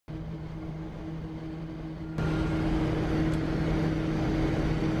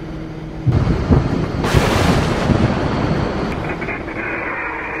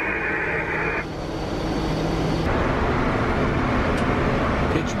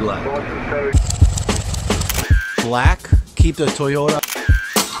black. Black, keep the Toyota.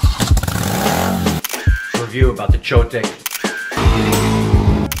 Review about the Chotek.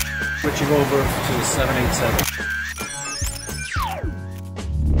 Switching over to the 787.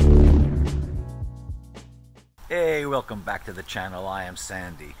 Hey, welcome back to the channel. I am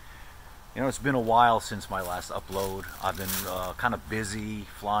Sandy. You know, it's been a while since my last upload. I've been kind of busy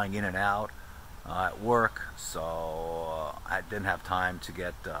flying in and out at work, so I didn't have time to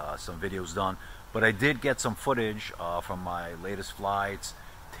get some videos done. But I did get some footage from my latest flights,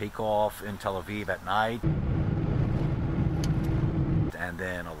 takeoff in Tel Aviv at night, and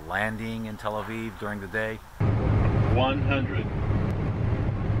then a landing in Tel Aviv during the day. 100.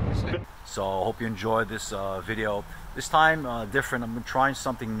 So I hope you enjoyed this video. This time different. I'm trying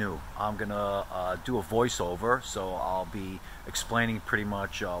something new. I'm gonna do a voiceover, so I'll be explaining pretty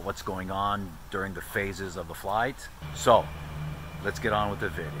much what's going on during the phases of the flight. So let's get on with the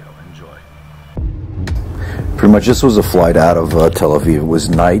video. Enjoy. Pretty much this was a flight out of Tel Aviv. It was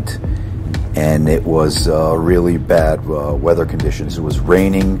night and it was really bad weather conditions. It was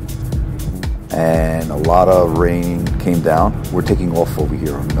raining and a lot of rain came down. We're taking off over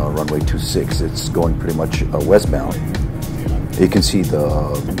here on runway 26. It's going pretty much westbound. You can see the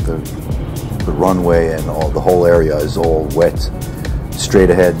runway and the whole area is all wet. Straight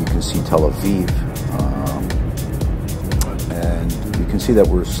ahead you can see Tel Aviv, and you can see that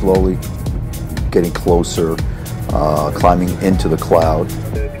we're slowly getting closer, climbing into the cloud.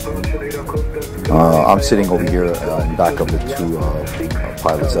 I'm sitting over here in back of the two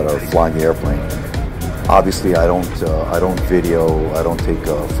pilots that are flying the airplane. Obviously, I don't video, I don't take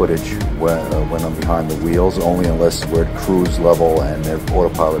footage when I'm behind the wheels, only unless we're at cruise level and the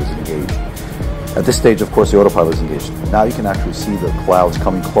autopilot is engaged. At this stage, of course, the autopilot is engaged. Now you can actually see the clouds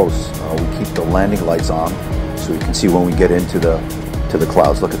coming close. We keep the landing lights on, so you can see when we get into the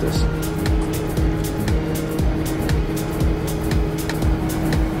clouds. Look at this.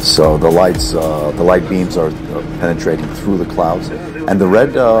 So the light beams are penetrating through the clouds, and the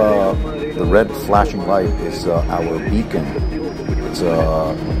red flashing light is our beacon. It's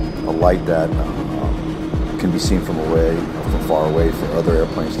a light that can be seen from far away for other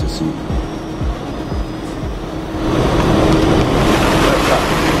airplanes to see.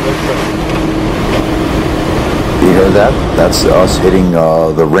 You heard that? That's us hitting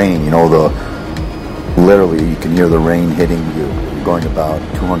the rain. You know, literally you can hear the rain hitting you. Going about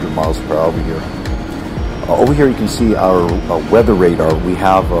 200 miles per hour over here. Over here you can see our weather radar. We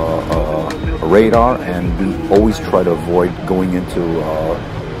have a radar, and we always try to avoid going into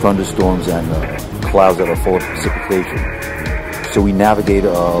thunderstorms and clouds that are full of precipitation. So we navigate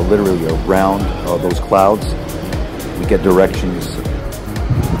literally around those clouds. We get directions.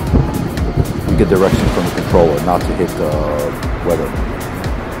 We get direction from the controller not to hit weather.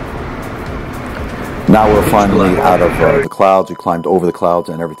 Now we're finally out of the clouds. We climbed over the clouds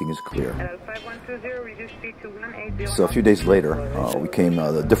and everything is clear. So a few days later, we came,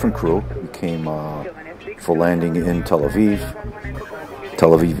 a different crew. We came for landing in Tel Aviv,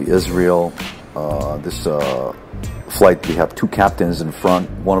 Israel. This flight, we have two captains in front.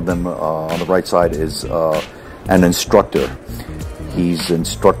 One of them on the right side is an instructor. He's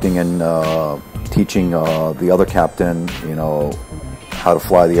instructing and teaching the other captain, you know, how to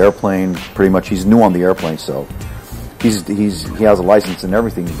fly the airplane. Pretty much, he's new on the airplane, so he has a license and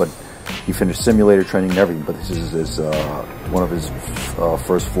everything, but he finished simulator training and everything. But this is one of his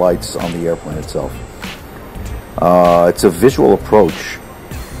first flights on the airplane itself. It's a visual approach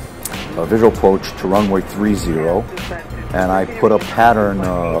to runway 30, and I put a pattern,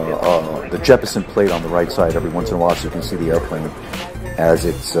 the Jeppesen plate on the right side every once in a while, so you can see the airplane as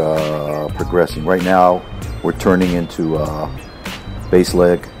it's progressing. Right now, we're turning into base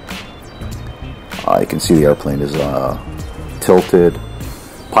leg. You can see the airplane is tilted.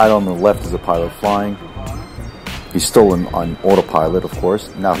 Pilot on the left is a pilot flying. He's still on autopilot, of course.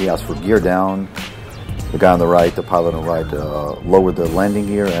 Now he asks for gear down. The guy on the right, the pilot on the right, lowered the landing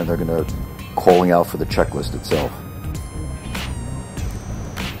gear, and they're going to calling out for the checklist itself.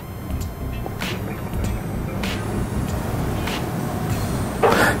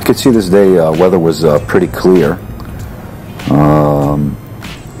 You can see this day weather was pretty clear.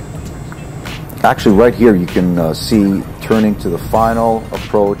 Actually, right here you can see turning to the final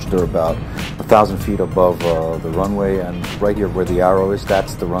approach. They're about 1,000 feet above the runway, and right here where the arrow is,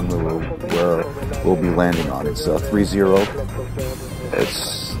 that's the runway where we'll be landing on. It's 30.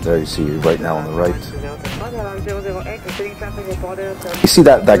 It's there. You see right now on the right. You see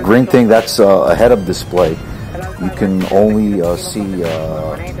that green thing? That's a head-up display. You can only see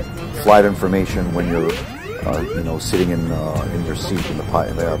flight information when you're sitting in your seat, in the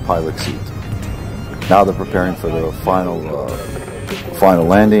pilot seat. Now they're preparing for the final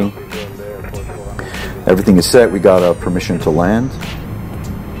landing. Everything is set. We got permission to land,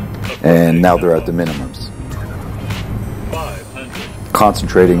 and now they're at the minimums.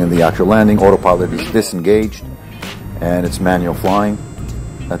 Concentrating in the actual landing. Autopilot is disengaged, and it's manual flying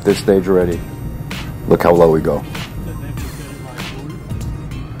at this stage already. Look how low we go.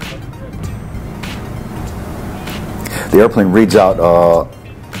 The airplane reads out,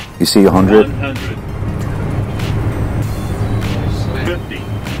 you see 100? 100. 50.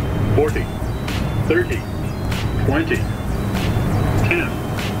 40. 30. 20. 10.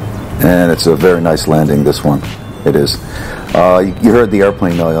 And it's a very nice landing, this one. It is. You heard the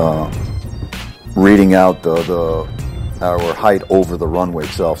airplane reading out our height over the runway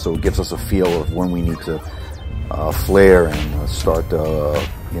itself, so it gives us a feel of when we need to flare and start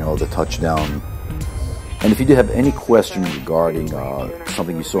the touchdown. And if you do have any question regarding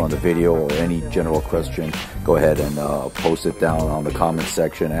something you saw in the video or any general question, go ahead and post it down on the comment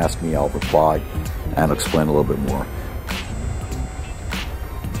section. Ask me, I'll reply and explain a little bit more.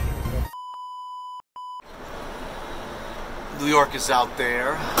 New York is out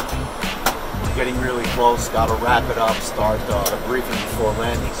there. We're getting really close. Got to wrap it up, start the briefing before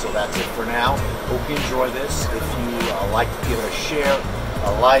landing. So that's it for now. Hope you enjoy this. If you like, give it a share,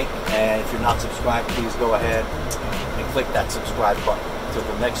 a like, and if you're not subscribed, please go ahead and click that subscribe button. Until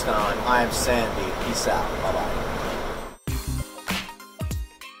the next time, I am Sandy. Peace out. Bye-bye.